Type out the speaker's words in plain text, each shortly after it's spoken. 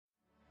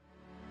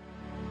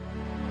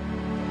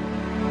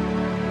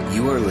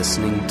are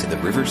listening to the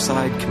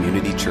Riverside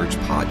Community Church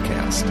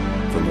podcast.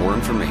 For more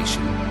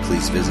information,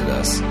 please visit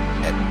us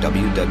at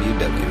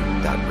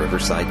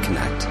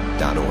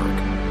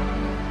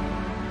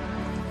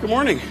www.riversideconnect.org. Good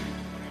morning.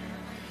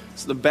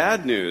 So the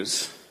bad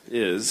news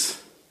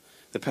is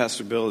that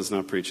Pastor Bill is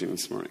not preaching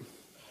this morning.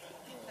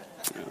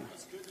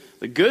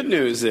 The good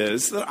news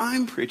is that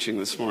I'm preaching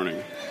this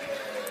morning.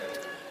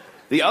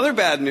 The other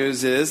bad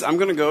news is I'm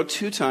going to go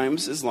 2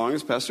 times as long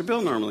as Pastor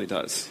Bill normally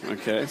does.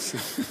 Okay?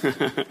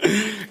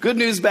 Good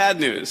news, bad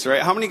news,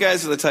 right? How many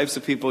guys are the types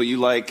of people you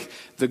like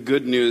the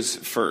good news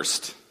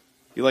first?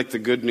 You like the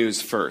good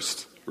news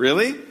first.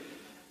 Really?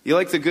 You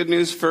like the good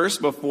news first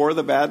before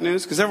the bad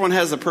news? Because everyone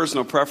has a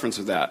personal preference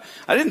with that.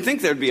 I didn't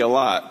think there'd be a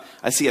lot.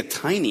 I see a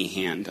tiny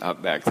hand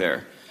up back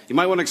there. You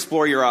might want to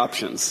explore your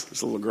options.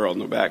 There's a little girl in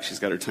the back. She's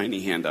got her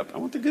tiny hand up. I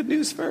want the good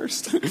news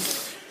first.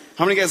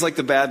 How many guys like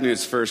the bad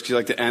news first? Because you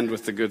like to end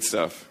with the good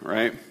stuff,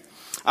 right?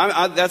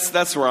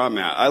 That's where I'm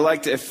at. I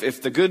like to,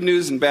 if the good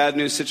news and bad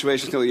news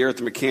situations, you're at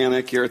the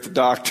mechanic, you're at the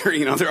doctor,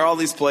 there are all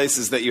these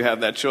places that you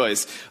have that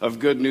choice of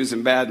good news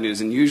and bad news.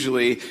 And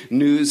usually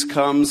news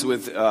comes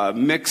with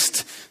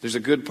mixed, there's a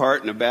good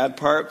part and a bad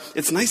part.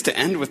 It's nice to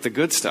end with the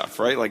good stuff,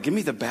 right? Like, give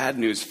me the bad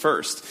news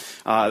first.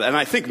 And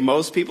I think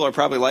most people are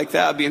probably like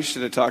that. I'd be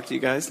interested to talk to you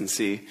guys and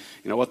see,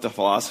 what the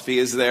philosophy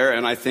is there.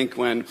 And I think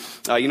when,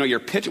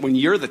 when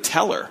you're the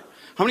teller,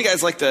 how many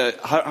guys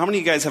how many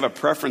of you guys have a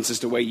preference as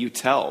to the way you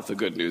tell the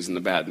good news and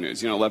the bad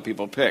news? Let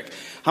people pick.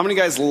 How many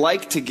guys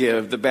like to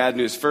give the bad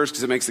news first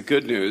because it makes the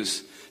good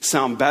news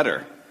sound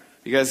better?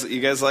 You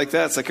guys like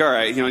that? It's like, all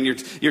right, and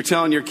you're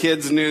telling your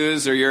kids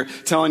news or you're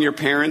telling your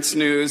parents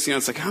news.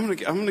 It's like, I'm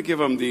gonna give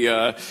them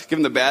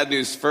the bad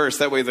news first.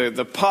 That way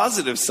the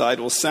positive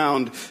side will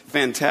sound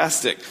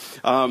fantastic.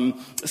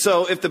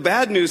 So if the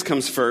bad news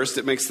comes first,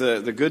 it makes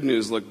the good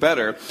news look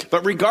better.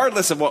 But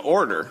regardless of what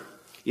order,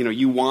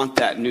 you want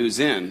that news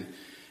in.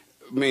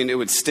 It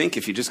would stink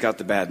if you just got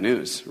the bad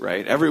news,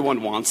 right?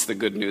 Everyone wants the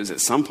good news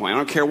at some point. I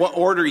don't care what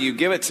order you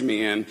give it to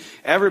me in.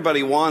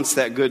 Everybody wants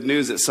that good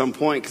news at some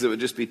point because it would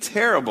just be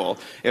terrible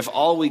if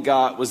all we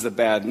got was the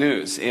bad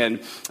news. And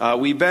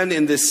we've been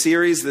in this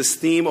series, this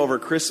theme over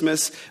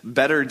Christmas,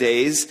 Better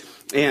Days.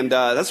 And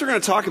that's what we're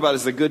going to talk about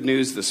is the good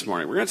news this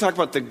morning. We're going to talk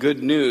about the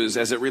good news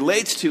as it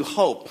relates to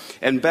hope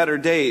and better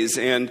days.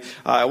 And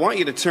I want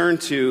you to turn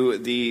to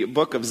the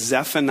book of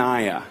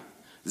Zephaniah.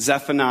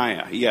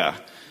 Zephaniah, yeah.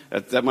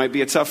 That might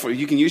be a tough one.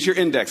 You can use your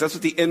index. That's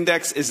what the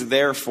index is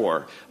there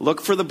for. Look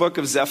for the book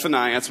of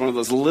Zephaniah. It's one of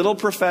those little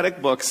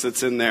prophetic books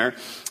that's in there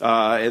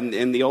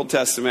in the Old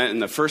Testament, in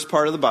the first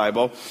part of the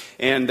Bible.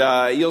 And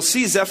you'll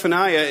see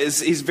Zephaniah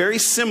he's very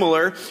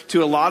similar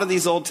to a lot of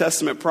these Old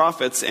Testament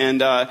prophets.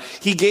 And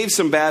he gave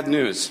some bad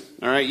news.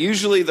 All right.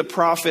 Usually the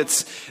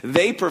prophets,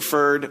 they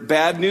preferred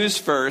bad news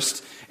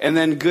first and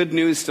then good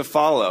news to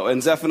follow.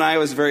 And Zephaniah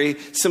was very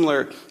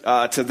similar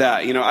to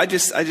that. I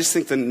just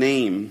think the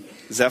name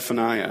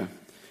Zephaniah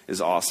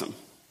is awesome.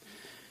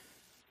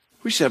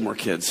 We should have more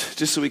kids,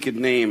 just so we could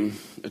name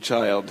a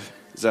child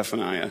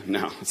Zephaniah.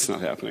 No, it's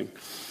not happening.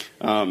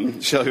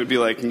 Shelley would be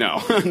like,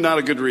 no, not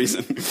a good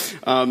reason.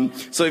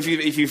 So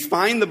if you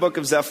find the book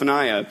of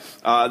Zephaniah,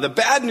 the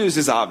bad news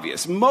is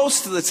obvious.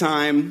 Most of the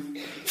time,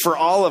 for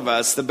all of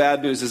us, the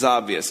bad news is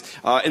obvious.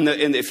 And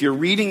if you're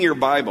reading your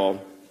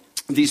Bible,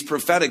 these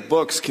prophetic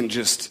books can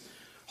just,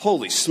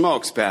 holy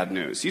smokes, bad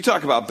news. You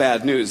talk about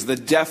bad news, the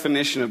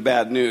definition of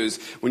bad news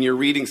when you're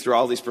reading through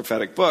all these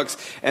prophetic books.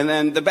 And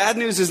then the bad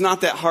news is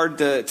not that hard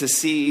to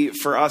see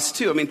for us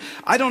too.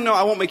 I don't know,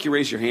 I won't make you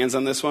raise your hands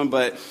on this one,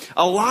 but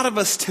a lot of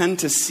us tend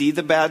to see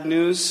the bad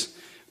news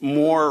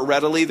more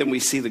readily than we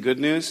see the good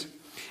news.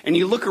 And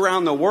you look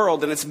around the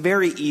world and it's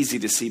very easy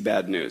to see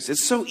bad news.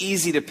 It's so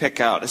easy to pick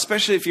out,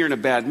 especially if you're in a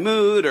bad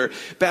mood or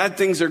bad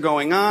things are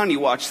going on. You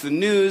watch the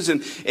news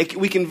and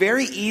we can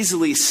very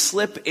easily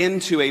slip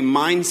into a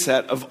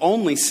mindset of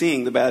only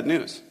seeing the bad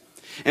news.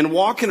 And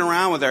walking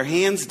around with our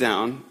hands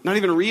down, not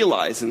even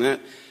realizing it,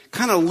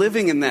 kind of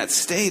living in that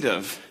state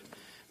of,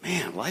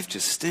 man, life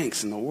just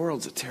stinks and the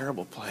world's a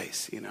terrible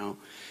place,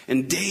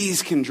 And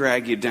days can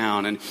drag you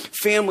down and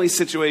family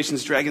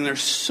situations drag you. And there's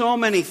so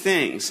many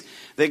things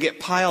that get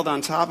piled on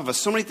top of us.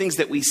 So many things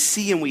that we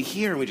see and we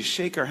hear and we just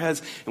shake our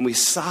heads and we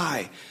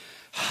sigh.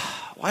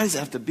 Why does it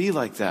have to be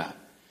like that?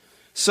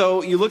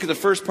 So you look at the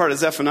first part of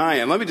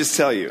Zephaniah and let me just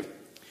tell you,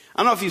 I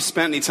don't know if you've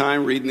spent any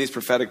time reading these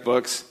prophetic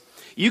books.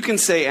 You can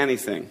say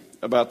anything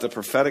about the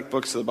prophetic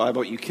books of the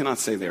Bible. You cannot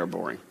say they are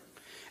boring.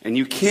 And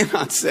you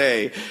cannot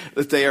say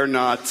that they are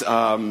not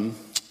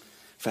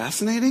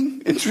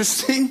fascinating,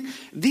 interesting.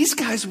 These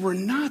guys were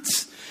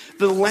nuts.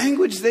 The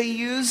language they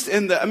used,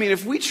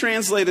 if we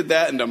translated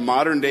that into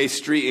modern day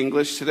street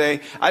English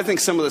today, I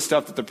think some of the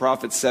stuff that the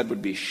prophet said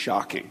would be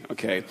shocking,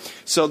 okay?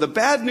 So the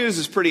bad news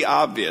is pretty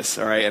obvious,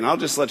 all right? And I'll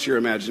just let your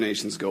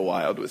imaginations go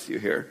wild with you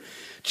here.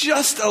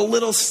 Just a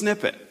little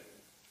snippet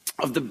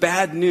of the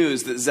bad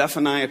news that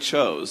Zephaniah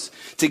chose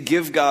to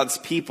give God's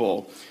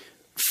people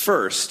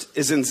first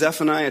is in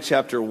Zephaniah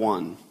chapter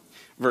 1,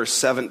 verse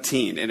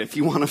 17. And if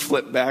you want to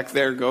flip back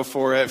there, go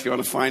for it. If you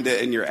want to find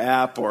it in your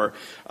app or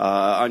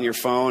on your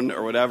phone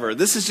or whatever.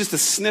 This is just a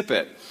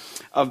snippet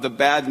of the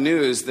bad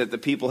news that the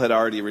people had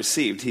already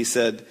received. He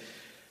said,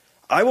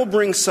 I will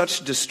bring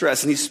such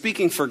distress. And he's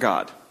speaking for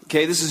God.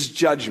 Okay, this is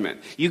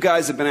judgment. You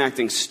guys have been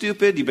acting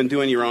stupid. You've been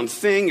doing your own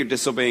thing. You're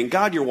disobeying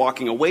God. You're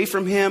walking away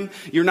from him.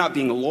 You're not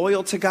being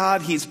loyal to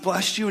God. He's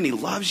blessed you and he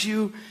loves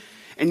you.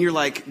 And you're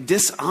like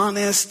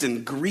dishonest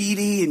and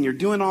greedy and you're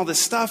doing all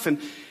this stuff.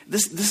 And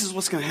this is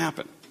what's going to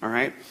happen. All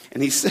right.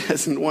 And he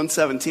says in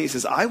 1:17, he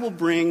says, I will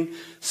bring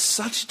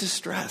such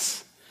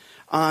distress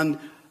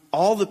on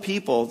all the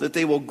people that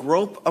they will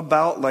grope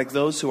about like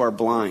those who are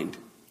blind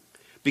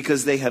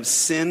because they have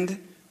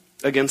sinned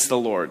against the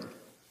Lord.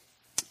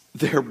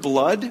 Their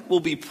blood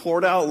will be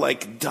poured out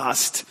like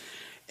dust,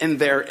 and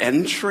their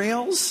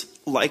entrails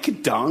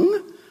like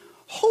dung.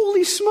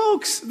 Holy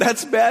smokes,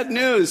 that's bad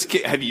news.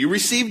 Have you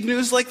received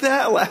news like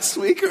that last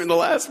week or in the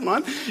last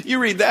month? You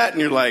read that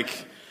and you're like,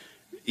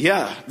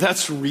 yeah,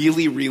 that's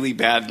really, really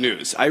bad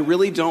news. I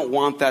really don't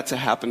want that to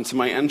happen to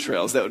my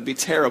entrails. That would be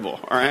terrible,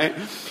 all right?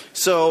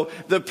 So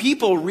the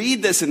people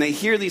read this and they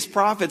hear these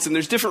prophets, and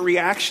there's different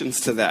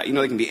reactions to that. You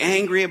know, they can be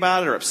angry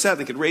about it or upset.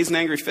 They could raise an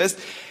angry fist.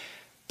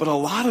 But a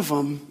lot of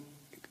them,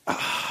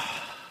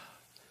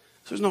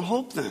 there's no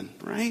hope then,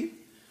 right?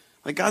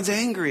 Like God's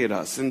angry at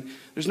us, and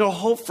there's no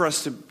hope for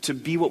us to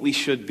be what we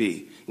should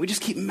be. We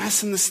just keep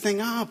messing this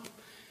thing up.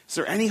 Is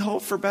there any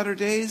hope for better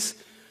days?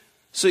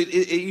 So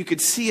you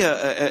could see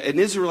an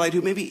Israelite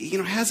who maybe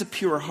has a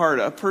pure heart,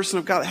 a person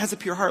of God that has a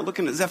pure heart,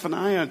 looking at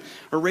Zephaniah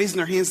or raising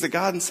their hands to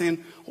God and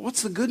saying, well,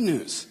 what's the good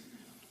news?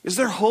 Is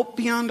there hope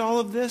beyond all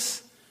of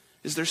this?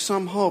 Is there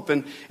some hope?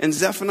 And in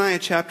Zephaniah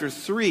chapter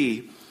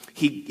 3,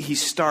 he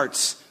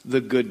starts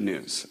the good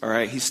news, all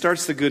right? He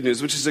starts the good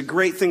news, which is a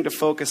great thing to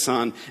focus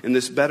on in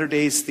this Better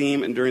Days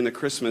theme and during the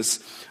Christmas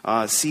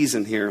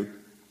season here.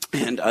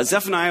 And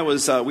Zephaniah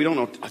was, we don't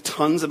know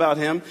tons about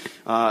him.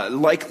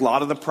 Like a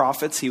lot of the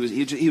prophets, he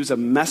was a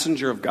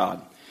messenger of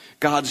God.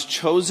 God's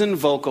chosen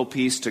vocal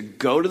piece to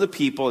go to the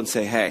people and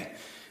say, hey,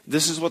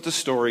 this is what the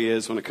story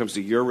is when it comes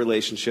to your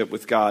relationship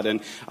with God.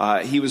 And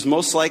he was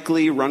most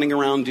likely running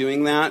around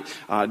doing that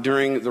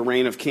during the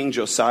reign of King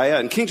Josiah.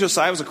 And King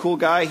Josiah was a cool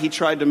guy. He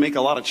tried to make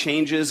a lot of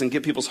changes and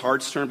get people's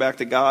hearts turned back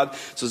to God.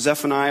 So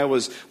Zephaniah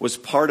was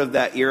part of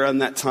that era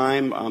and that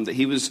time that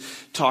he was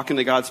talking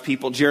to God's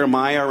people.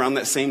 Jeremiah around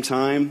that same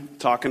time,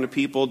 talking to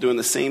people, doing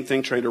the same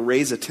thing, trying to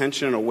raise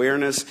attention and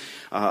awareness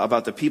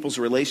about the people's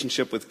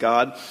relationship with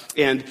God.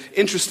 And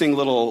interesting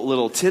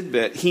little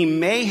tidbit,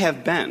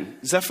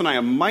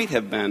 Zephaniah might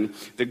have been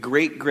the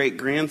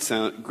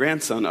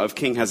great-great-grandson of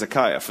King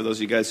Hezekiah. For those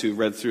of you guys who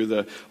read through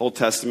the Old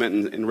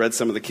Testament and read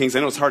some of the kings, I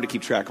know it's hard to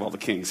keep track of all the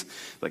kings,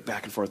 like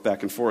back and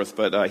forth,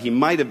 but he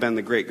might have been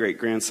the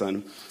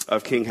great-great-grandson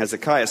of King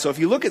Hezekiah. So if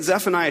you look at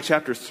Zephaniah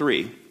chapter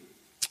 3,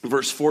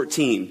 verse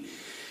 14,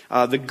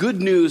 the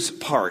good news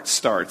part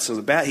starts.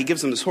 So he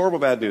gives them this horrible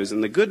bad news,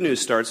 and the good news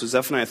starts with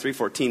Zephaniah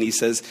 3:14. He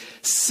says,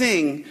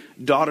 "Sing,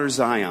 daughter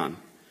Zion.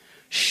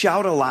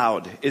 Shout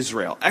aloud,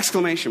 Israel!"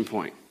 Exclamation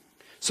point.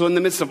 So in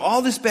the midst of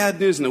all this bad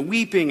news and the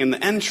weeping and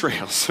the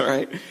entrails, all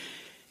right,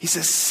 he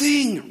says,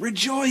 sing,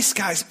 rejoice,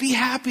 guys, be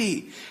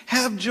happy,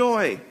 have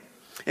joy.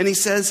 And he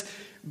says,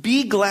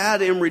 be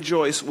glad and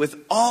rejoice with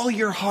all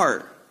your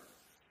heart,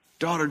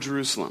 daughter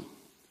Jerusalem.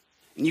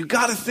 And you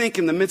got to think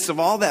in the midst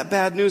of all that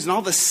bad news and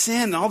all the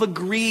sin and all the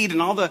greed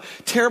and all the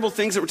terrible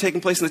things that were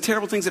taking place and the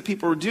terrible things that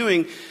people were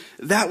doing,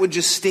 that would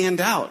just stand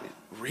out.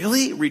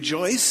 Really?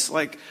 Rejoice?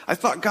 Like, I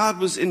thought God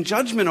was in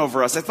judgment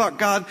over us. I thought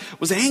God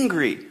was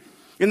angry.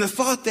 And the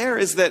thought there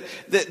is that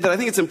I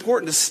think it's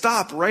important to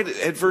stop right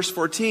at verse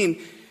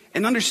 14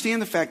 and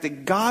understand the fact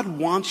that God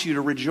wants you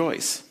to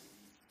rejoice.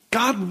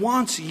 God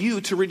wants you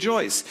to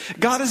rejoice.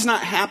 God is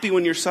not happy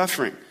when you're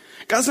suffering.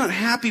 God's not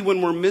happy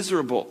when we're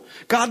miserable.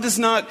 God does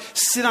not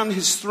sit on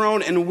his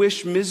throne and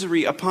wish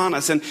misery upon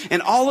us.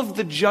 And all of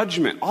the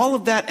judgment, all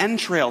of that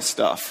entrail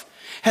stuff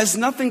has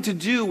nothing to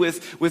do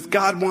with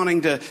God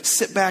wanting to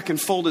sit back and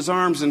fold his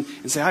arms and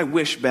say, I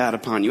wish bad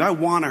upon you. I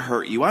want to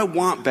hurt you. I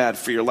want bad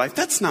for your life.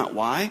 That's not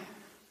why.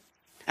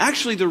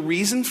 Actually, the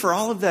reason for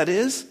all of that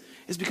is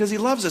because he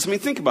loves us. I mean,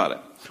 think about it.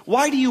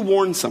 Why do you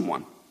warn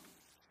someone?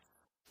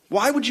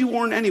 Why would you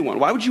warn anyone?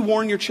 Why would you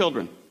warn your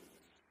children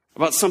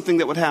about something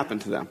that would happen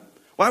to them?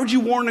 Why would you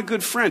warn a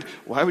good friend?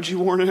 Why would you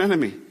warn an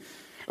enemy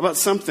about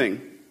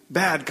something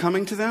bad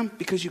coming to them?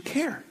 Because you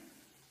care.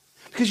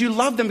 Because you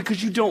love them,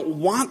 because you don't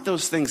want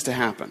those things to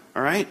happen,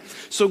 all right?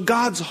 So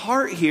God's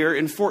heart here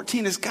in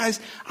 14 is,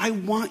 guys, I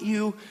want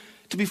you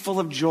to be full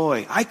of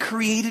joy. I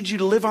created you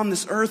to live on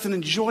this earth and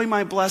enjoy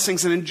my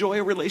blessings and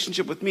enjoy a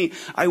relationship with me.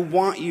 I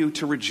want you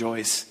to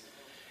rejoice.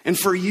 And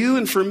for you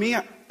and for me,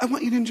 I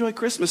want you to enjoy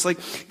Christmas.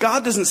 Like,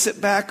 God doesn't sit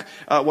back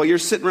while you're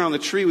sitting around the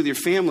tree with your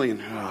family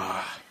and,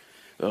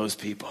 those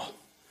people.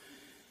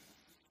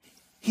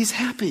 He's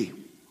happy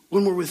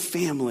when we're with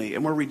family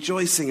and we're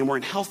rejoicing and we're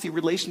in healthy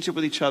relationship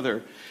with each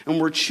other and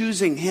we're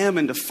choosing him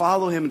and to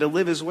follow him and to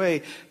live his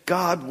way,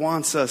 God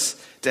wants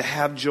us to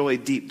have joy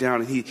deep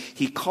down. And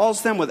he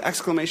calls them with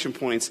exclamation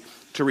points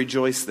to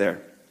rejoice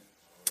there.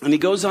 And he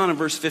goes on in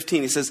verse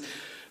 15. He says,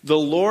 the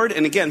Lord,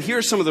 and again, here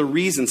are some of the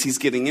reasons he's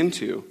getting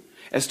into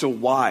as to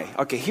why.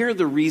 Okay, here are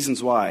the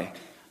reasons why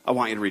I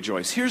want you to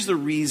rejoice. Here's the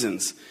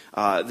reasons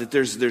that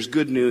there's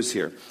good news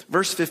here.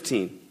 Verse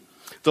 15,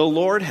 the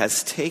Lord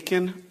has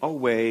taken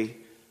away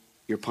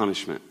your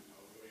punishment.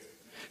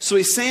 So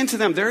he's saying to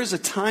them, there is a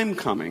time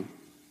coming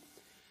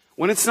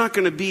when it's not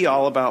going to be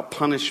all about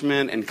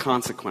punishment and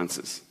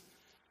consequences.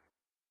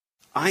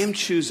 I am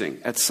choosing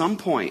at some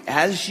point,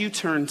 as you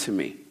turn to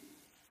me,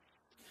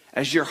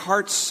 as your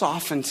heart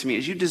soften to me,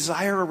 as you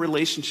desire a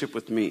relationship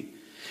with me,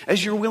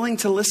 as you're willing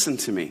to listen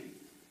to me,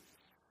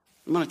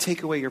 I'm going to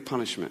take away your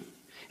punishment.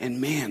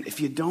 And man, if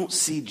you don't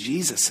see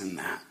Jesus in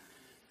that,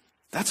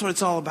 that's what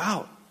it's all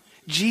about.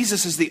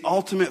 Jesus is the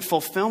ultimate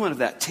fulfillment of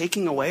that,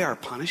 taking away our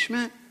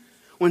punishment.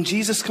 When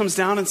Jesus comes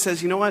down and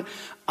says, you know what?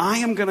 I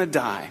am going to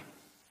die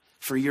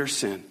for your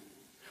sin.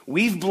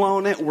 We've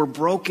blown it. We're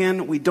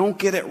broken. We don't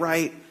get it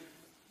right.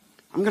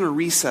 I'm going to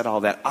reset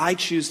all that. I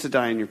choose to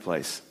die in your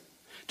place,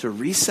 to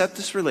reset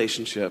this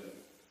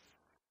relationship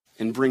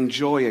and bring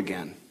joy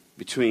again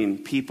between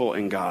people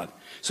and God.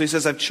 So he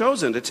says, I've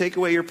chosen to take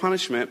away your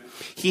punishment.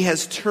 He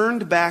has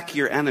turned back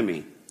your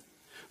enemy.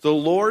 The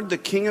Lord, the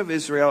King of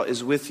Israel,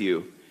 is with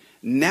you.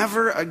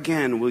 Never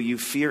again will you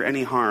fear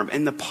any harm.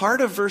 And the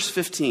part of verse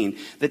 15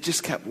 that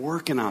just kept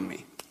working on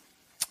me.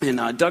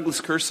 And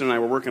Douglas Kirsten and I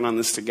were working on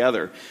this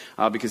together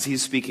because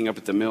he's speaking up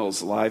at the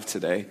Mills live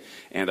today.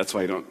 And that's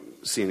why I don't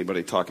see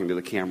anybody talking to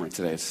the camera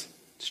today. It's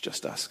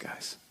just us,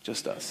 guys.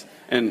 Just us.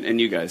 And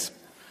you guys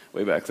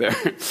way back there.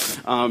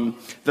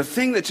 The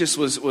thing that just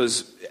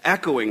was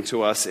echoing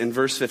to us in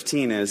verse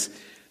 15 is,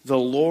 the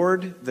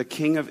Lord, the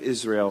King of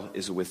Israel,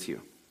 is with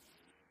you.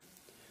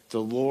 The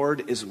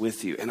Lord is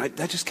with you. And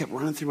that just kept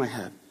running through my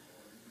head.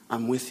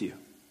 I'm with you.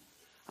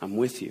 I'm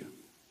with you.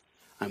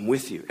 I'm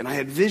with you. And I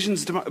had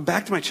visions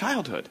back to my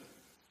childhood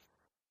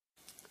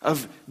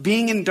of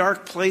being in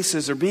dark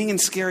places or being in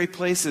scary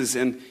places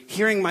and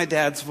hearing my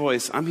dad's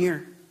voice. I'm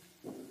here.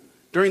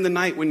 During the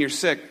night when you're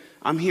sick,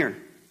 I'm here.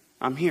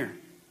 I'm here.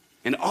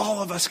 And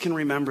all of us can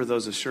remember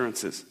those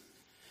assurances.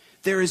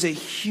 There is a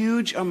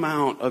huge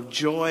amount of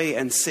joy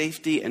and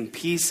safety and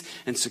peace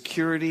and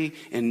security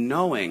in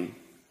knowing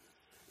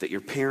that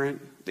your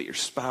parent, that your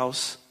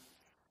spouse,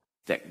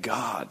 that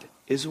God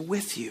is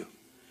with you.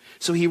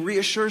 So he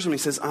reassures them. He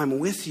says, I'm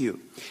with you.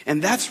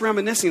 And that's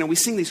reminiscing. You know, we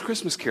sing these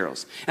Christmas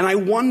carols. And I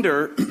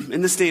wonder,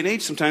 in this day and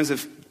age, sometimes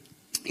if,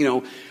 you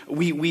know,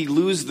 we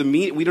lose the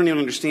meaning. We don't even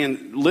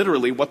understand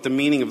literally what the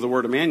meaning of the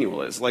word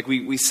Emmanuel is. Like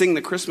we sing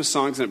the Christmas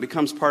songs and it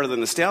becomes part of the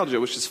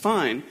nostalgia, which is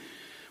fine.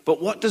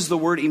 But what does the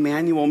word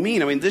Emmanuel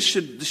mean? I mean, this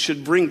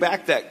should bring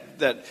back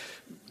that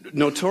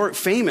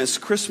famous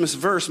Christmas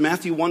verse,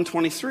 Matthew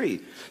 1:23.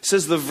 It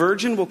says, the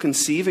virgin will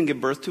conceive and give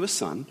birth to a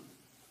son,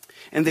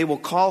 and they will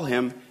call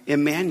him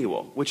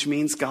Emmanuel, which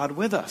means God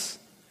with us.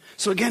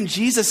 So again,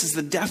 Jesus is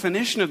the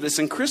definition of this,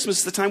 and Christmas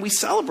is the time we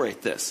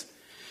celebrate this.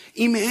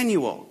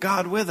 Emmanuel,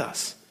 God with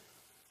us.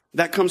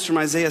 That comes from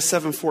Isaiah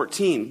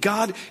 7:14.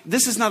 God,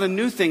 this is not a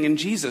new thing in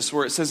Jesus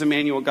where it says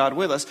Emmanuel, God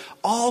with us.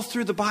 All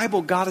through the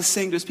Bible, God is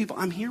saying to his people,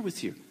 I'm here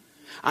with you.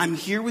 I'm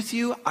here with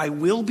you. I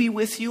will be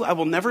with you. I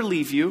will never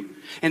leave you.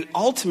 And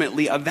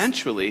ultimately,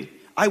 eventually,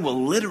 I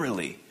will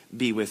literally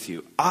be with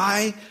you.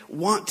 I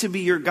want to be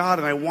your God,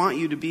 and I want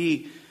you to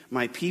be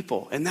my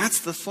people. And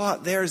that's the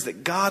thought there, is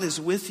that God is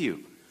with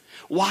you.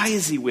 Why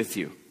is he with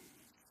you?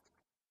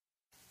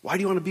 Why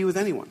do you want to be with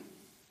anyone?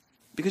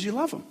 Because you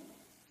love them,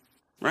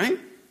 right?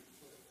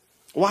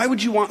 Why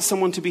would you want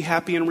someone to be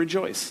happy and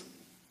rejoice?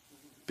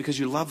 Because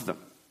you love them.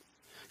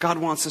 God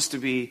wants us to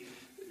be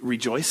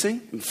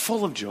rejoicing and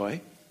full of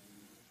joy.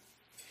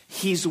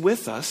 He's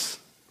with us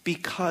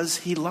because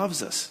he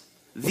loves us.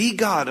 The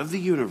God of the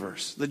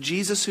universe, the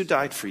Jesus who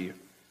died for you,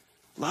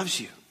 loves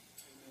you.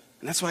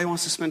 And that's why he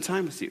wants to spend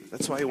time with you.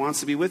 That's why he wants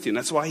to be with you. And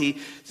that's why he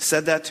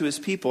said that to his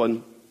people.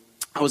 And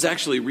I was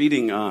actually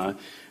reading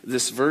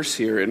this verse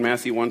here in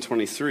Matthew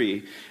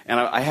 1:23, and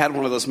I had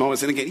one of those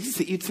moments. And again,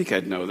 you'd think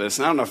I'd know this.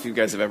 And I don't know if you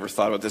guys have ever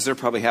thought about this. There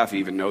probably half of you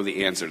even know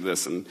the answer to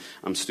this, and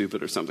I'm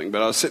stupid or something.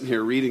 But I was sitting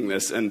here reading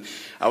this, and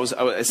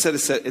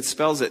it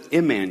spells it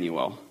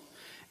Emmanuel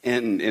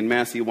in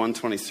Matthew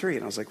 1:23,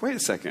 and I was like, wait a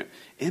second,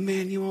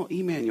 Emmanuel.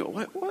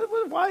 What?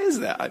 Why is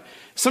that?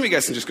 Some of you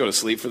guys can just go to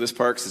sleep for this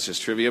part because it's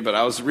just trivia. But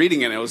I was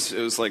reading it, and it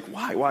was like,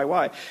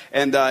 why?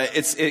 And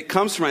it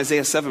comes from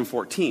Isaiah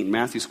 7:14.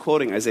 Matthew's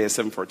quoting Isaiah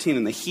 7:14,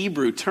 and the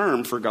Hebrew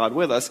term for God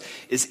with us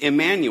is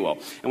Emmanuel.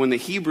 And when the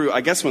Hebrew,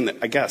 I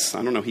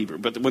don't know Hebrew,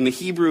 but when the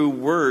Hebrew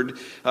word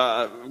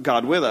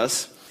God with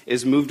us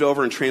is moved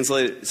over and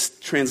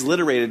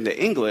transliterated into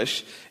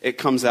English, it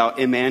comes out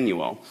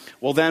Emmanuel.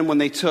 Well, then when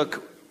they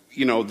took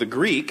the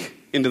Greek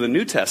into the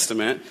New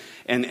Testament,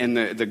 and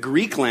the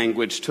Greek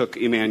language took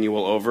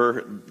Emmanuel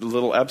over, the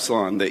little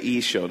epsilon, the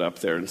E showed up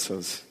there, and so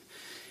it's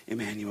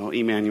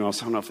Emmanuel.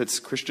 So I don't know if it's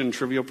Christian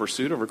Trivial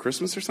Pursuit over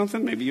Christmas or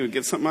something. Maybe you would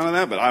get something out of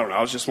that, but I don't know.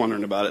 I was just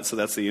wondering about it, so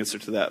that's the answer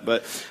to that.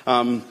 But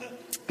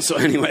so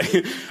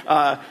anyway,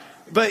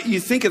 but you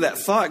think of that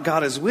thought,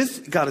 God is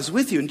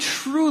with you, and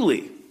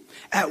truly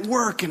at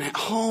work and at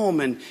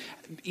home and,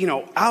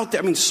 out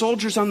there. I mean,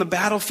 soldiers on the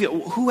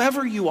battlefield,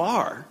 whoever you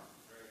are,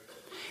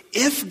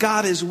 if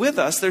God is with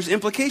us, there's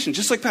implication.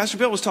 Just like Pastor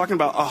Bill was talking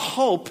about, a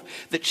hope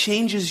that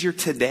changes your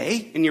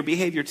today and your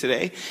behavior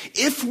today.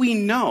 If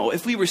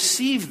we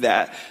receive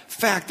that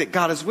fact that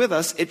God is with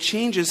us, it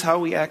changes how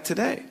we act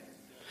today.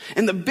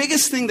 And the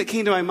biggest thing that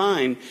came to my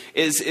mind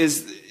is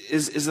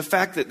the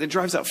fact that it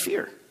drives out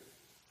fear.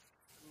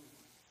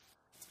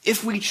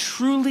 If we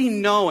truly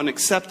know and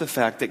accept the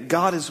fact that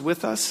God is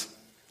with us,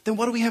 then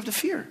what do we have to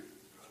fear?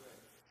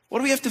 What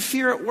do we have to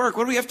fear at work?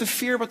 What do we have to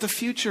fear about the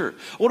future?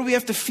 What do we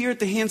have to fear at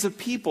the hands of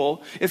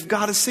people if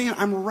God is saying,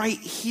 I'm right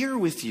here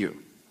with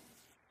you?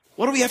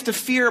 What do we have to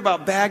fear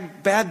about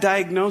bad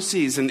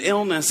diagnoses and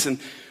illness? And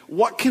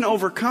what can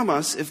overcome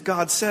us if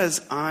God says,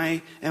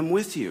 I am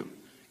with you?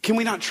 Can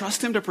we not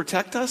trust him to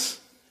protect us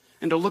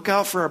and to look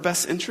out for our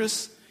best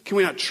interests? Can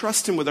we not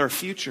trust him with our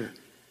future?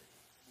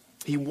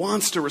 He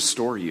wants to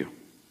restore you.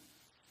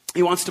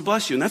 He wants to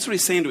bless you. And that's what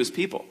he's saying to his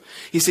people.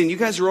 He's saying, you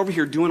guys are over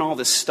here doing all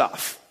this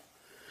stuff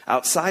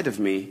outside of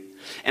me,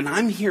 and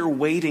I'm here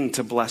waiting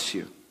to bless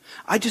you.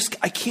 I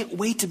can't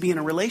wait to be in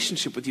a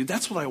relationship with you.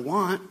 That's what I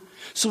want.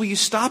 So will you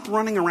stop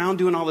running around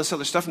doing all this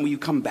other stuff, and will you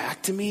come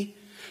back to me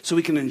so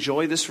we can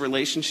enjoy this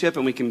relationship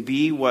and we can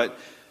be what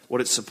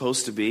it's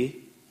supposed to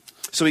be?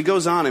 So he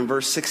goes on in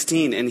verse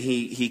 16, and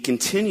he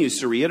continues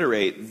to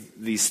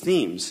reiterate these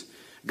themes,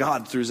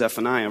 God through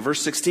Zephaniah.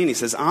 Verse 16, he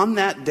says, on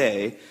that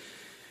day,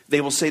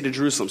 they will say to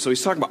Jerusalem. So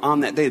he's talking about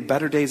on that day,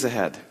 better days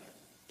ahead.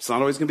 It's not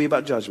always going to be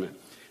about judgment.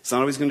 It's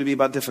not always going to be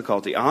about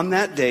difficulty. On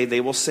that day,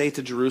 they will say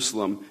to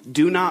Jerusalem,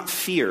 do not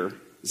fear,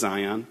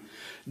 Zion.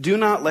 Do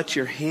not let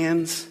your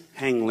hands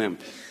hang limp.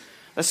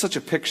 That's such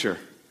a picture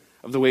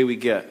of the way we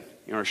get.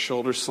 Our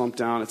shoulders slump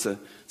down. It's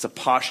a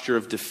posture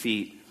of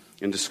defeat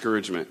and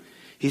discouragement.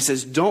 He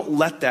says, don't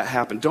let that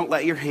happen. Don't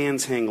let your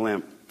hands hang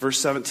limp. Verse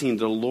 17,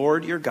 the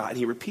Lord your God, and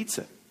he repeats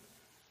it.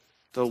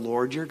 The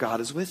Lord your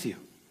God is with you.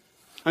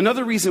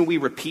 Another reason we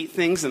repeat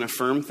things and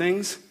affirm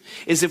things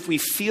is if we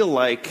feel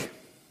like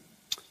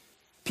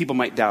people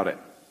might doubt it.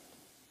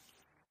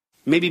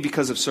 Maybe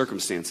because of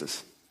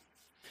circumstances.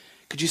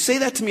 Could you say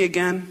that to me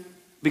again?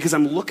 Because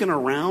I'm looking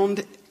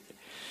around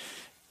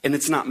and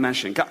it's not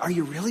meshing. God, are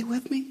you really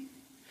with me?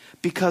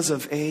 Because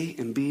of A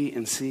and B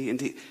and C and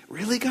D.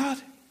 Really, God?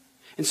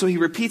 And so he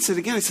repeats it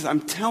again. He says,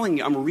 I'm telling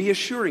you, I'm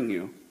reassuring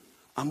you,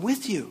 I'm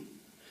with you.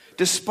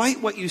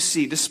 Despite what you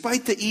see,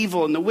 despite the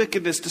evil and the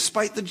wickedness,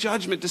 despite the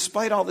judgment,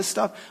 despite all this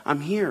stuff, I'm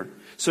here.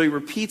 So he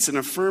repeats and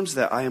affirms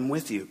that I am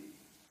with you.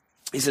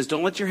 He says,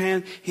 don't let your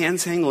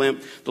hands hang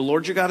limp. The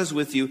Lord your God is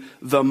with you.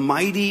 The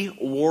mighty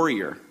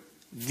warrior,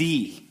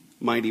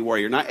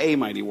 not a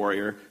mighty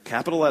warrior,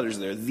 capital letters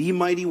there, the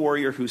mighty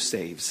warrior who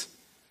saves.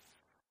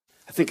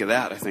 I think of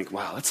that. I think,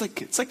 wow, it's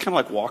kind of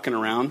like walking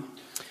around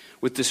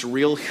with this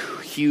real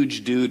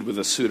huge dude with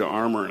a suit of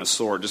armor and a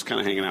sword just kind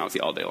of hanging out with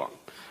you all day long.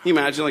 Can you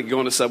imagine like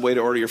going to Subway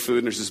to order your food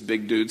and there's this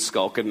big dude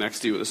skulking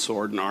next to you with a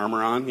sword and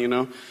armor on,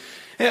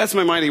 Hey, that's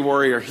my mighty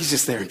warrior. He's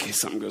just there in case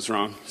something goes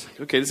wrong. He's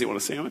like, okay, does he want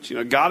a sandwich?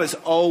 God is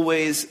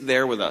always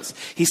there with us.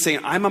 He's saying,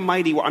 I'm a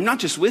mighty warrior. I'm not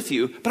just with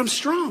you, but I'm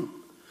strong.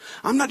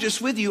 I'm not just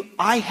with you.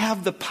 I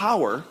have the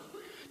power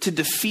to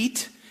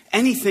defeat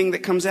anything that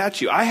comes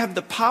at you. I have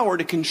the power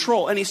to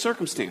control any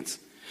circumstance.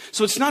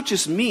 So it's not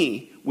just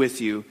me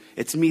with you.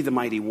 It's me, the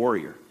mighty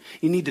warrior.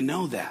 You need to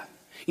know that.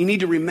 You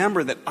need to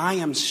remember that I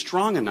am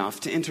strong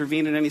enough to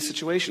intervene in any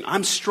situation.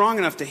 I'm strong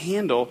enough to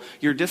handle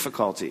your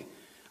difficulty.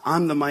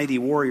 I'm the mighty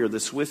warrior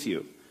that's with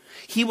you.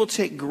 He will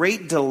take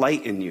great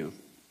delight in you.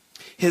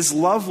 In his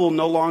love, he will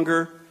no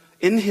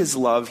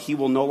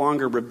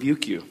longer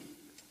rebuke you.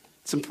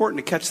 It's important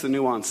to catch the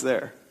nuance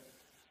there.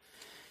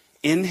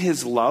 In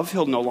his love,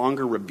 he'll no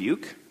longer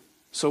rebuke.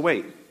 So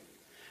wait,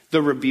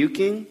 the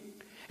rebuking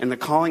and the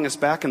calling us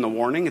back and the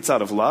warning, it's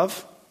out of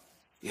love?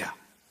 Yeah,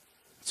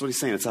 that's what he's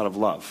saying, it's out of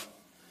love.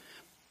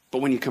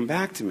 But when you come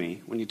back to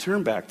me, when you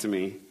turn back to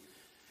me,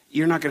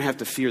 you're not going to have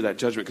to fear that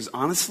judgment. Because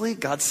honestly,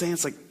 God's saying,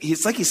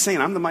 it's like he's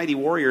saying, I'm the mighty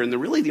warrior, and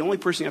really the only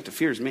person you have to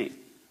fear is me.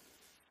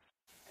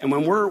 And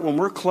when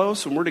we're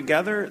close, when we're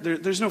together,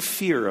 there's no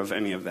fear of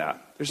any of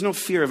that. There's no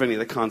fear of any of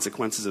the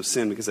consequences of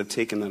sin because I've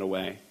taken that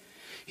away.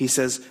 He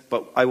says,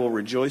 but I will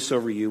rejoice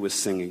over you with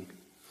singing.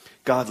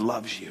 God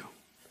loves you.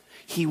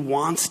 He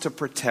wants to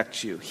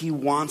protect you. He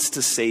wants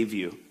to save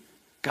you.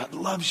 God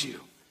loves you,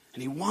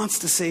 and he wants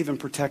to save and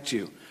protect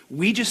you.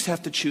 We just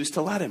have to choose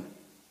to let him.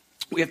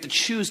 We have to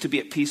choose to be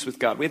at peace with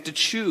God. We have to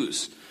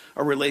choose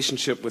a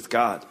relationship with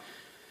God.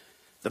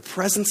 The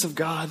presence of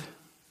God,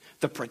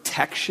 the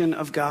protection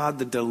of God,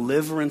 the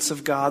deliverance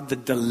of God, the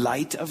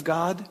delight of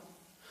God,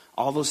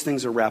 all those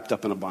things are wrapped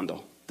up in a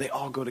bundle. They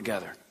all go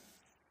together.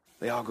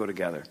 They all go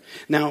together.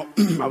 Now,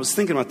 I was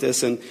thinking about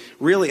this, and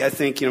really I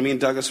think, me and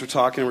Douglas were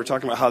talking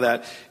about how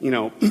that,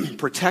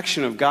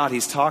 protection of God,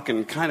 he's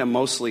talking kind of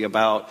mostly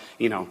about,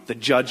 the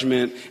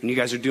judgment, and you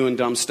guys are doing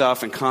dumb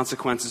stuff, and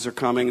consequences are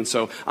coming, and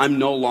so you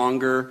no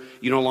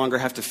longer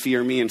have to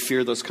fear me and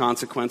fear those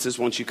consequences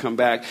once you come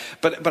back.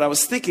 But I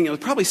was thinking,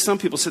 probably some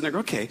people sitting there go,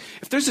 okay,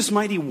 if there's this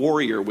mighty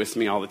warrior with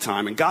me all the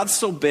time, and God's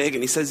so big,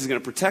 and he says he's going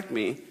to protect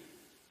me,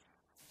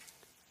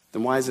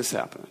 then why is this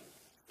happening?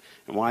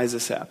 And why is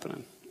this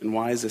happening? And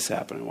why is this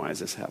happening? Why is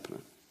this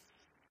happening?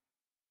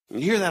 And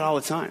you hear that all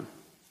the time.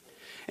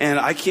 And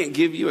I can't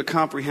give you a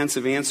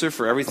comprehensive answer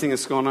for everything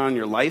that's going on in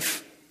your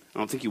life. I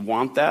don't think you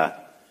want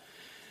that.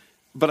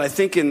 But I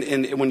think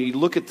when you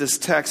look at this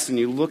text and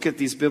you look at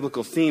these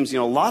biblical themes,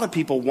 a lot of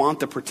people want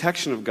the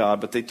protection of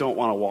God, but they don't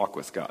want to walk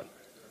with God.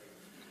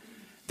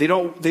 They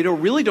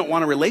really don't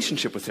want a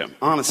relationship with him,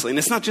 honestly. And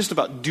it's not just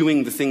about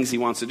doing the things he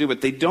wants to do,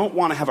 but they don't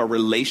want to have a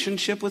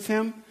relationship with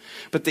him,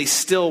 but they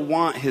still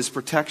want his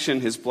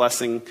protection, his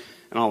blessing,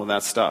 and all of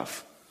that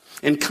stuff.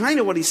 And kind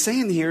of what he's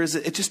saying here is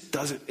that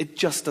it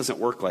just doesn't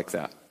work like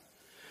that.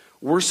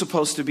 We're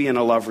supposed to be in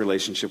a love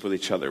relationship with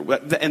each other.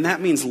 And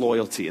that means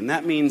loyalty. And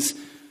that means,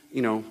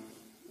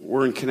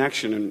 we're in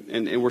connection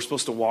and we're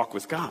supposed to walk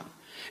with God.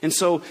 And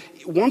so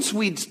once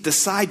we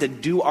decide to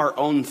do our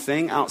own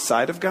thing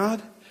outside of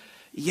God,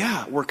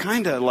 we're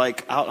kind of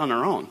like out on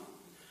our own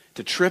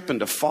to trip and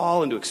to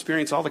fall and to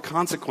experience all the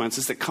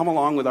consequences that come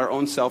along with our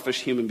own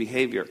selfish human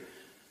behavior.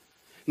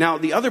 Now,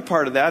 the other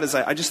part of that is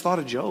I just thought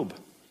of Job.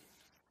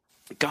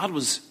 God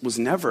was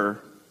never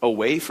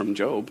away from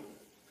Job.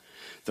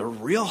 The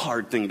real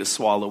hard thing to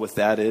swallow with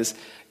that is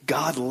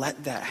God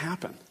let that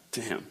happen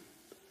to him.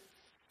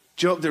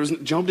 Job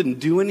didn't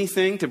do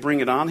anything to bring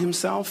it on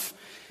himself.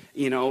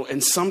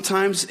 And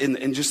sometimes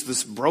in just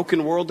this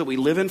broken world that we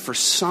live in, for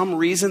some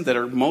reason that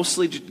are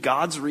mostly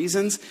God's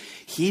reasons,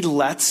 he's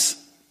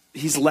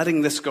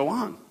letting this go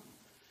on.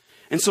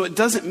 And so it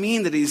doesn't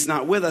mean that he's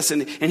not with us,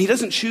 and he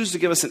doesn't choose to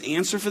give us an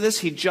answer for this.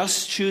 He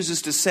just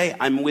chooses to say,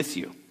 I'm with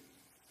you.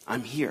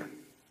 I'm here.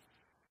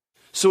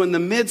 So in the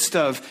midst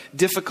of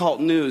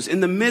difficult news, in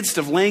the midst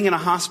of laying in a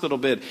hospital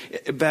bed,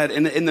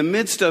 in the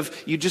midst of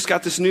you just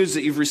got this news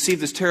that you've received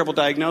this terrible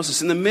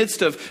diagnosis, in the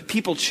midst of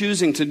people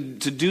choosing to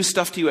do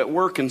stuff to you at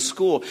work and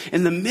school,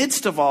 in the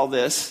midst of all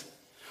this,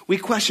 we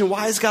question,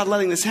 why is God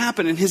letting this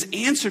happen? And his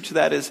answer to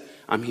that is,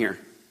 I'm here.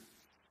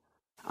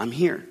 I'm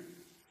here.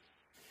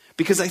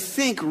 Because I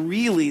think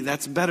really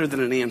that's better than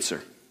an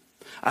answer.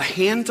 A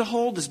hand to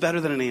hold is better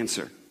than an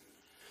answer.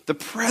 The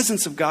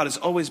presence of God is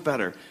always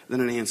better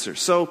than an answer.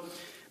 So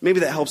maybe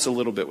that helps a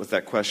little bit with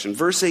that question.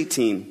 Verse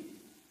 18,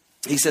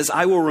 he says,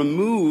 I will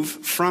remove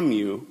from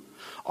you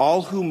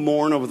all who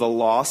mourn over the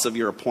loss of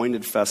your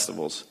appointed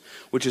festivals,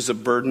 which is a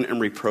burden and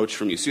reproach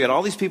from you. So you had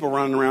all these people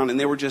running around and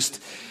they were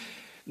just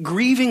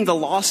grieving the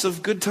loss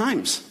of good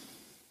times.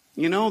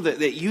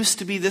 That used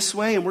to be this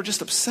way and we're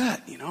just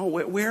upset.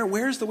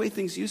 Where's the way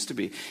things used to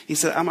be? He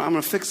said, I'm going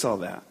to fix all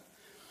that.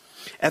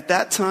 At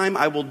that time,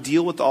 I will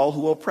deal with all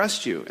who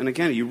oppressed you. And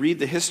again, you read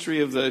the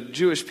history of the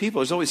Jewish people,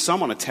 there's always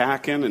someone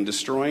attacking and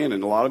destroying,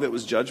 and a lot of it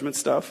was judgment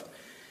stuff.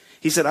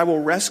 He said, I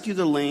will rescue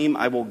the lame,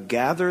 I will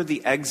gather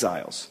the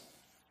exiles.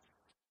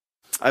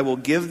 I will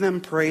give them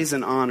praise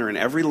and honor in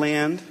every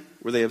land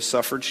where they have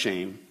suffered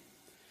shame.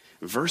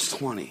 Verse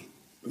 20,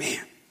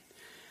 man,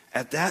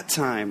 at that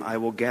time I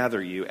will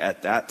gather you,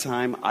 at that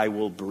time I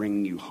will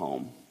bring you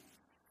home.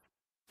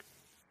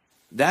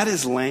 That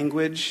is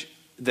language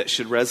that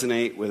should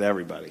resonate with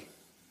everybody.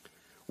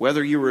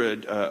 Whether you were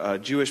a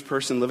Jewish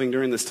person living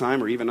during this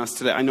time or even us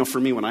today, I know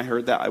for me when I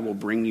heard that, I will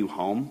bring you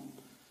home,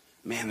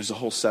 man, there's a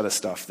whole set of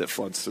stuff that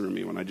floods through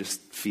me when I just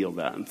feel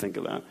that and think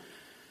of that.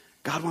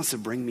 God wants to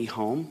bring me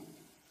home.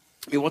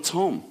 What's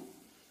home?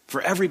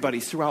 For everybody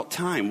throughout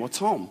time, what's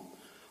home?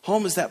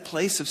 Home is that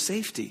place of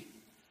safety.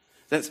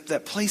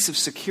 That place of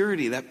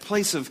security, that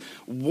place of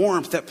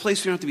warmth, that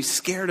place where you don't have to be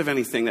scared of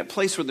anything, that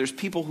place where there's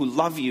people who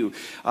love you,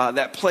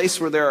 that place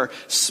where there are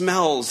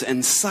smells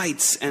and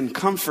sights and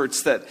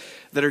comforts that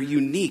are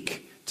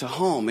unique to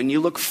home. And you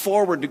look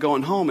forward to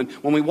going home. And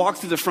when we walk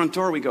through the front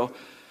door, we go,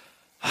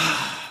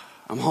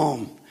 I'm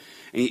home.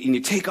 And you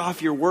take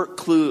off your work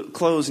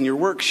clothes and your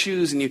work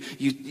shoes and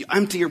you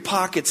empty your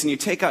pockets and you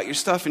take out your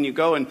stuff and you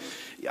go and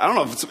I don't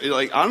know if it's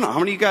like, I don't know, how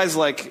many of you guys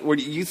what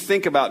do you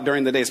think about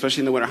during the day,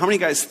 especially in the winter? How many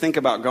guys think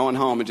about going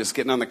home and just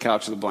getting on the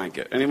couch with a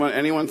blanket?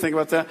 Anyone think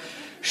about that?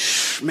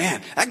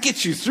 Man, that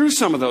gets you through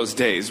some of those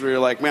days where you're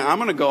like, man, I'm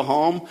going to go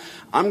home.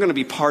 I'm going to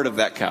be part of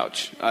that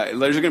couch. There's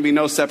going to be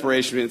no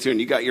separation between the two.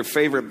 And you got your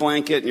favorite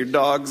blanket and your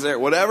dog's there,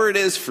 whatever it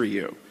is for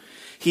you.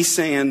 He's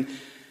saying,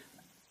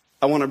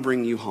 I want to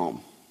bring you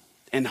home.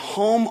 And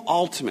home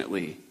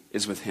ultimately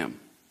is with him.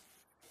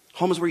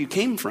 Home is where you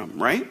came from,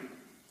 right?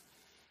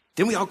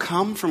 Didn't we all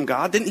come from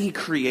God? Didn't he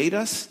create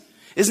us?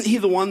 Isn't he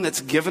the one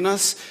that's given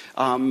us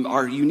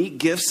our unique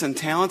gifts and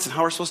talents and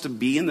how we're supposed to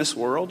be in this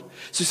world?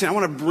 So he's saying, I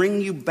want to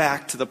bring you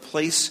back to the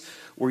place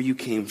where you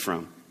came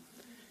from.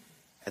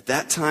 At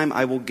that time,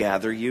 I will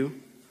gather you.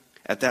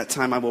 At that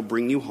time I will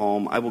bring you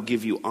home. I will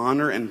give you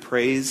honor and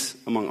praise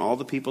among all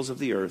the peoples of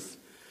the earth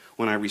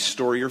when I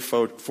restore your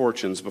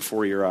fortunes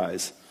before your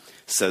eyes,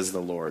 says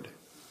the Lord.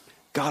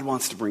 God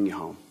wants to bring you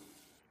home.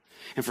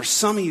 And for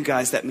some of you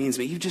guys, that means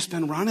that you've just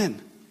been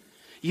running.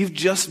 You've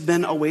just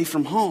been away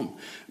from home,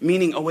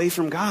 meaning away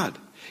from God.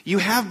 You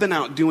have been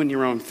out doing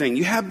your own thing.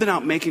 You have been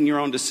out making your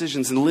own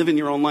decisions and living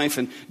your own life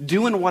and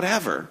doing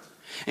whatever.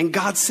 And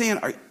God's saying,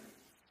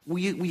 will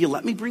you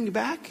let me bring you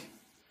back?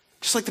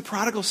 Just like the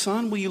prodigal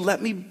son, will you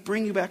let me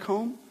bring you back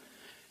home?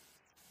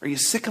 Are you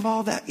sick of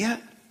all that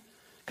yet?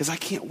 Because I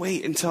can't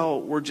wait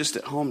until we're just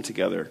at home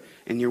together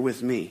and you're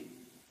with me.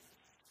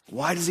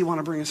 Why does he want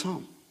to bring us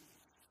home?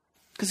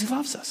 Because he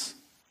loves us.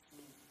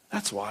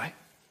 That's why.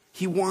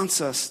 He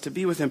wants us to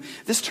be with him.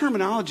 This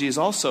terminology is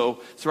also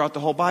throughout the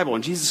whole Bible.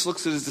 And Jesus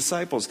looks at his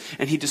disciples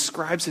and he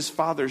describes his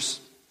Father's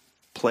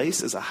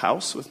place as a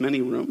house with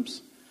many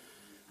rooms.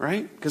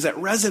 Right? Because that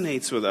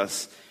resonates with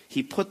us.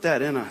 He put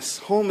that in us.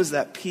 Home is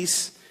that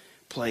peace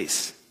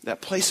place.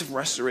 That place of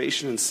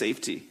restoration and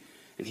safety.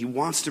 And he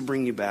wants to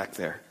bring you back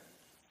there.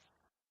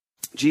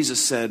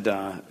 Jesus said,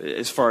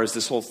 as far as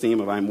this whole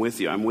theme of I'm with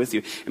you.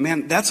 And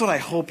man, that's what I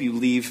hope you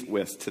leave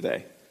with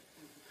today.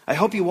 I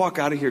hope you walk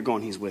out of here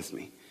going, he's with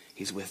me.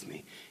 He's with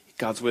me.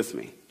 God's with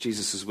me.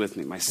 Jesus is with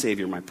me. My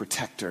Savior, my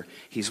protector.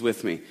 He's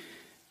with me.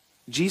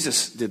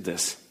 Jesus did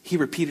this. He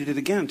repeated it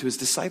again to his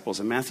disciples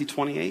in Matthew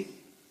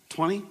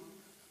 28:20.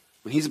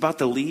 When he's about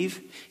to leave,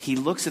 he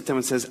looks at them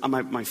and says,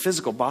 my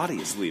physical body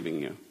is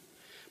leaving you.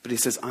 But he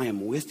says, I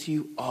am with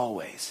you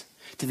always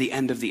to the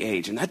end of the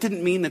age. And that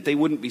didn't mean that they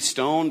wouldn't be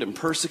stoned and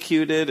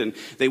persecuted and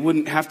they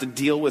wouldn't have to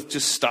deal with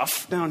just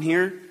stuff down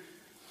here.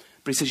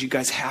 But he says, you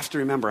guys have to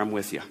remember I'm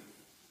with you.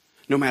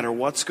 No matter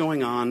what's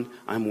going on,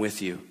 I'm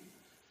with you.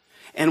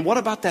 And what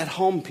about that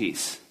home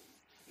piece?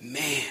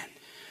 Man,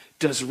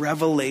 does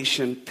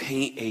Revelation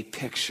paint a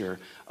picture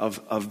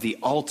of the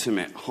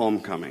ultimate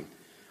homecoming?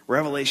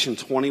 Revelation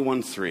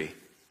 21:3.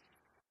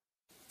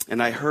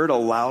 And I heard a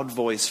loud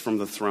voice from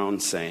the throne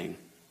saying,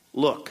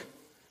 look,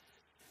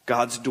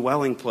 God's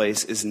dwelling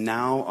place is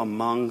now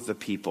among the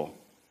people,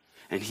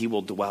 and he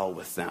will dwell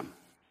with them.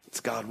 It's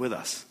God with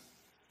us.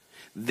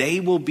 They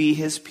will be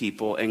his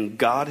people, and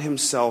God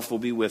himself will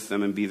be with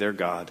them and be their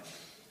God.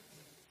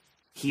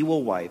 He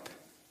will wipe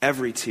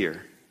every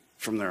tear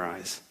from their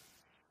eyes.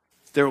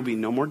 There will be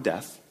no more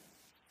death,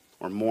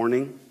 or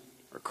mourning,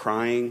 or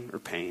crying, or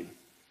pain.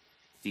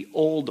 The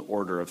old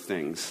order of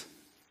things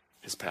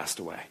has passed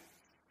away.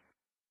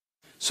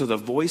 So the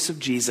voice of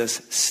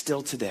Jesus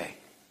still today,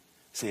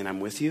 saying, I'm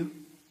with you,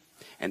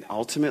 and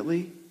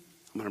ultimately,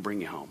 I'm going to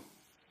bring you home.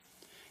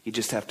 You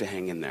just have to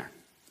hang in there.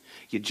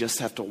 You just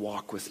have to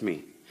walk with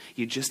me.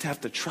 You just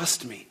have to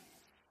trust me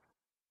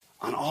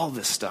on all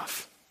this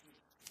stuff.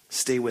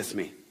 Stay with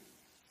me.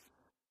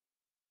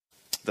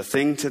 The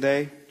thing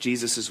today,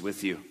 Jesus is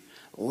with you.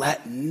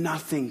 Let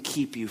nothing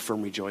keep you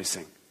from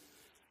rejoicing.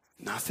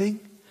 Nothing?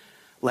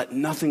 Let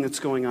nothing that's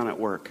going on at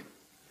work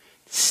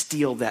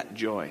steal that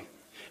joy.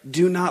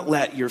 Do not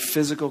let your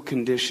physical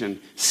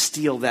condition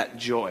steal that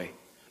joy,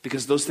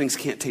 because those things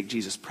can't take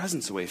Jesus'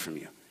 presence away from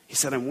you. He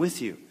said, I'm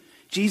with you.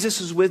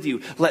 Jesus is with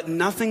you. Let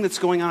nothing that's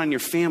going on in your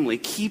family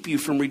keep you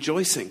from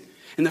rejoicing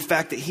in the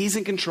fact that he's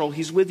in control,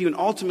 he's with you, and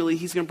ultimately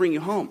he's going to bring you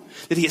home.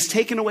 That he has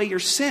taken away your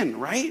sin,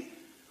 right?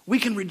 We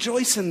can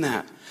rejoice in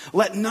that.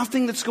 Let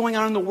nothing that's going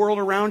on in the world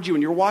around you,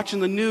 and you're watching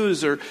the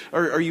news or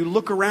you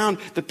look around,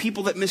 the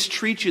people that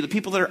mistreat you, the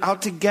people that are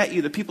out to get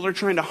you, the people that are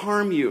trying to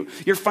harm you,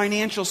 your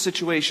financial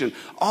situation,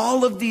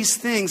 all of these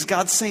things,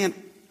 God's saying,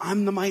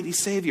 I'm the mighty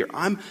Savior.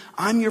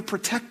 I'm your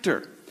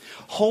protector.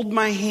 Hold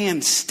my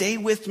hand, stay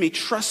with me,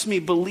 trust me,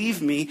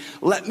 believe me,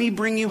 let me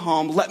bring you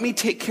home, let me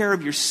take care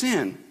of your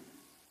sin.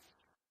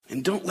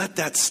 And don't let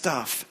that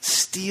stuff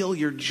steal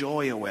your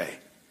joy away.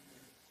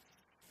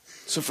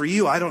 So for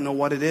you, I don't know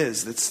what it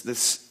is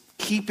that's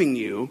keeping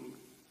you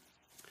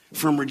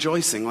from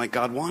rejoicing like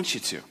God wants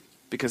you to,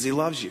 because he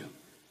loves you.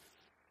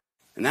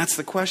 And that's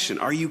the question.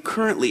 Are you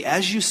currently,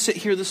 as you sit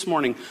here this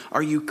morning,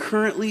 are you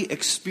currently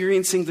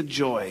experiencing the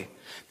joy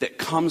that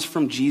comes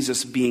from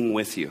Jesus being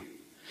with you?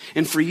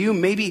 And for you,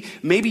 maybe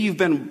you've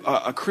been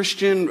a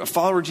Christian, a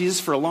follower of Jesus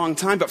for a long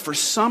time, but for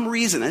some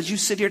reason, as you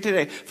sit here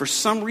today, for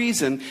some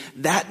reason,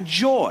 that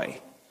joy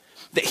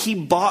that he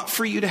bought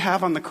for you to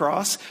have on the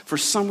cross, for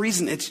some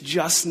reason, it's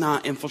just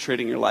not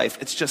infiltrating your life.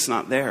 It's just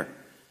not there.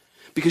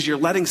 Because you're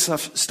letting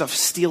stuff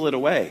steal it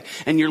away.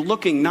 And you're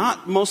looking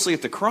not mostly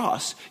at the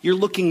cross, you're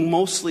looking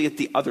mostly at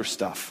the other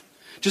stuff.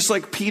 Just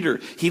like Peter,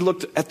 he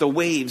looked at the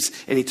waves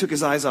and he took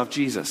his eyes off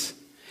Jesus.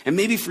 And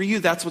maybe for you,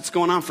 that's what's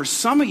going on. For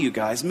some of you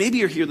guys, maybe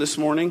you're here this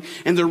morning,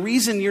 and the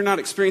reason you're not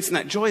experiencing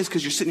that joy is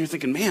because you're sitting here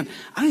thinking, man,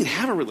 I don't even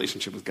have a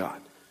relationship with God.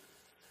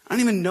 I don't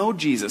even know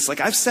Jesus. Like,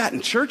 I've sat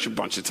in church a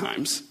bunch of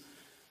times,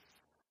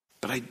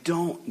 but I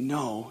don't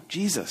know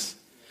Jesus.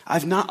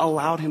 I've not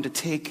allowed him to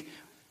take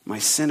my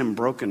sin and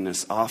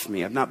brokenness off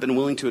me. I've not been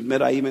willing to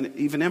admit I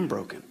even am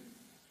broken.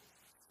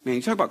 Man,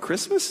 you talk about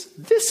Christmas?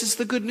 This is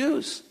the good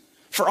news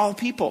for all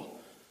people.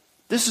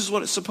 This is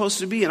what it's supposed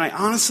to be. And I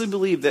honestly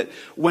believe that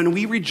when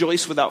we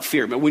rejoice without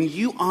fear, but when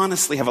you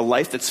honestly have a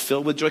life that's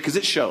filled with joy, because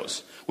it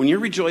shows. When you're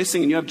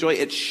rejoicing and you have joy,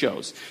 it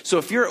shows. So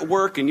if you're at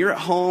work and you're at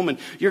home and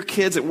your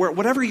kids at work,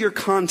 whatever your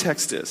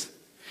context is,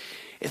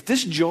 if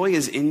this joy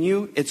is in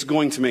you, it's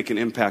going to make an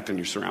impact on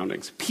your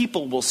surroundings.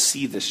 People will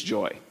see this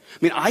joy. I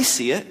mean, I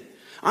see it.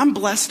 I'm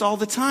blessed all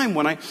the time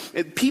when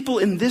people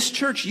in this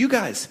church, you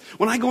guys,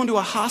 when I go into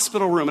a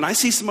hospital room and I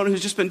see someone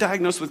who's just been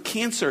diagnosed with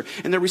cancer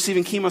and they're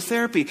receiving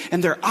chemotherapy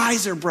and their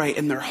eyes are bright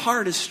and their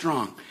heart is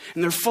strong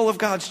and they're full of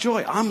God's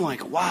joy, I'm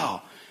like,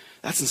 wow,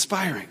 that's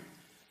inspiring.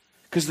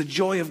 Because the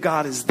joy of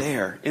God is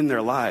there in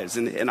their lives.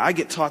 And I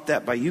get taught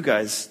that by you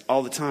guys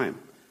all the time.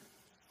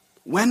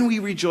 When we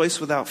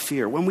rejoice without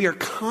fear, when we are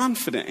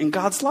confident in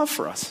God's love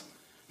for us,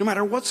 no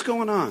matter what's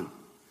going on,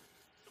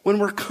 when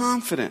we're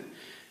confident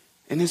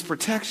in his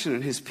protection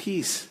and his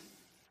peace,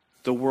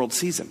 the world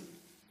sees him.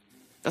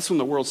 That's when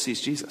the world sees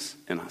Jesus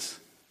in us.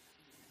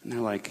 And they're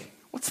like,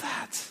 what's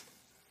that?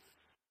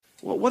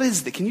 Well, what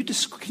is that? Can you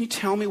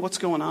tell me what's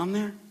going on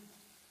there?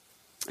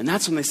 And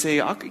that's when they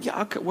say, where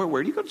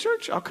do you go to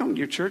church? I'll come to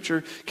your church.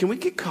 Or can we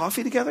get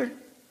coffee together?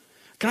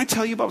 Can I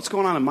tell you about what's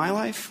going on in my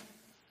life?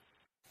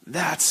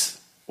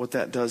 That's what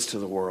that does to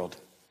the world.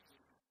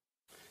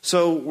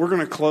 So we're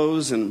going to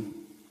close, and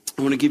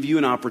I want to give you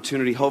an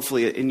opportunity,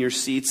 hopefully in your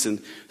seats and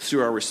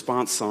through our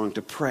response song,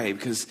 to pray,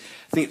 because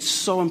I think it's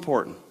so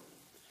important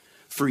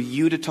for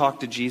you to talk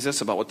to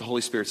Jesus about what the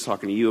Holy Spirit's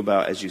talking to you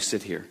about as you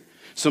sit here.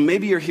 So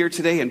maybe you're here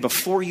today, and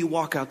before you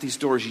walk out these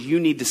doors, you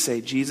need to say,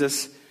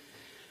 Jesus,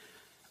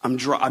 I'm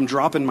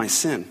dropping my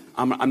sin.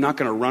 I'm not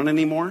going to run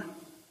anymore.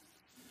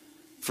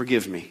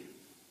 Forgive me.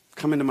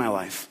 Come into my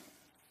life.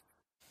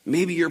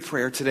 Maybe your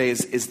prayer today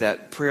is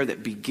that prayer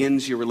that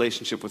begins your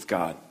relationship with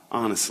God,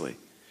 honestly.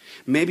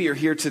 Maybe you're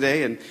here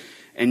today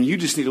and you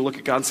just need to look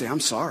at God and say, I'm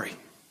sorry.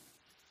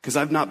 Because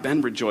I've not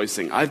been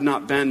rejoicing. I've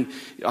not been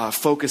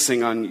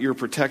focusing on your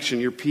protection,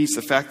 your peace,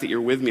 the fact that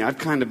you're with me. I've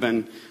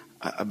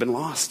been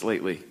lost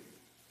lately.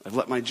 I've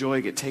let my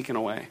joy get taken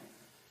away.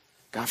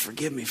 God,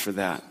 forgive me for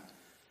that.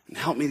 And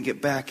help me to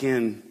get back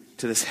in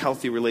to this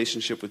healthy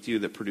relationship with you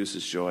that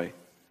produces joy.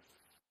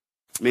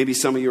 Maybe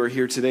some of you are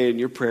here today and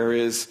your prayer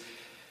is,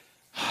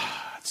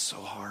 it's so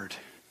hard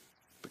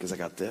because I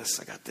got this,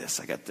 and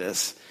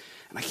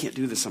I can't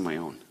do this on my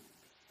own.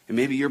 And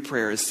maybe your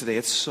prayer is today,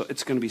 it's going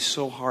to be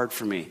so hard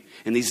for me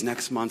in these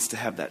next months to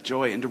have that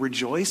joy and to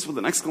rejoice with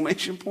an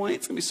exclamation point.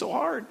 It's going to be so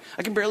hard.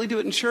 I can barely do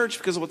it in church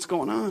because of what's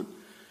going on. And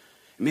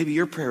maybe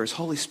your prayer is,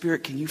 Holy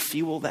Spirit, can you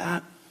fuel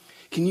that?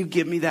 Can you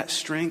give me that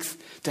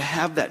strength to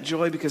have that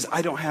joy because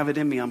I don't have it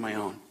in me on my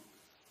own?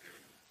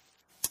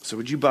 So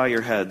would you bow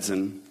your heads,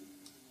 and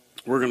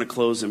we're going to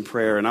close in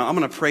prayer. And I'm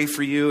going to pray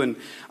for you, and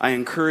I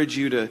encourage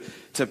you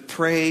to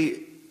pray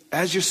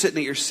as you're sitting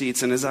at your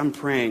seats, and as I'm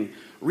praying,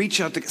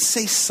 reach out to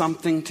say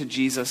something to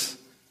Jesus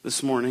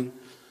this morning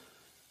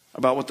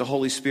about what the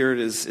Holy Spirit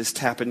is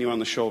tapping you on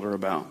the shoulder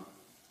about.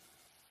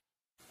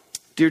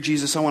 Dear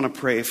Jesus, I want to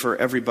pray for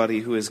everybody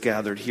who is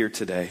gathered here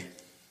today.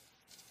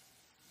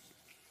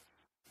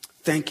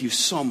 Thank you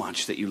so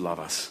much that you love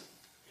us.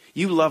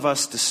 You love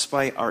us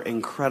despite our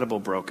incredible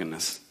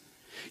brokenness.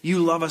 You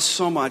love us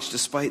so much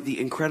despite the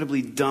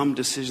incredibly dumb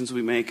decisions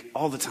we make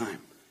all the time.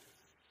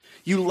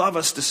 You love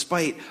us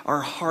despite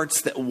our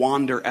hearts that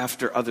wander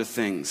after other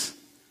things.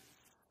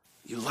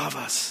 You love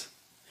us.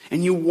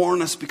 And you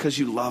warn us because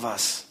you love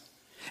us.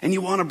 And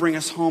you want to bring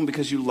us home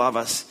because you love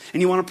us.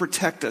 And you want to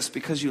protect us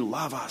because you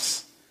love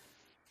us.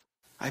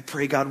 I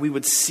pray, God, we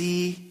would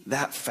see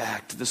that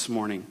fact this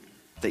morning,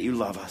 that you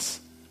love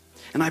us.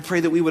 And I pray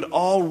that we would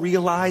all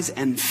realize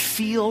and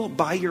feel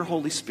by your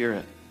Holy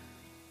Spirit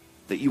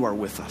that you are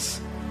with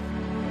us.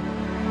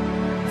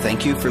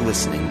 Thank you for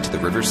listening to the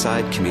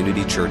Riverside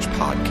Community Church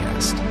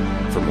podcast.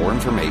 For more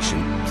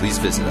information, please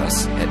visit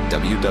us at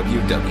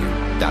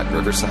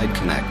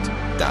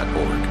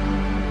www.riversideconnect.org.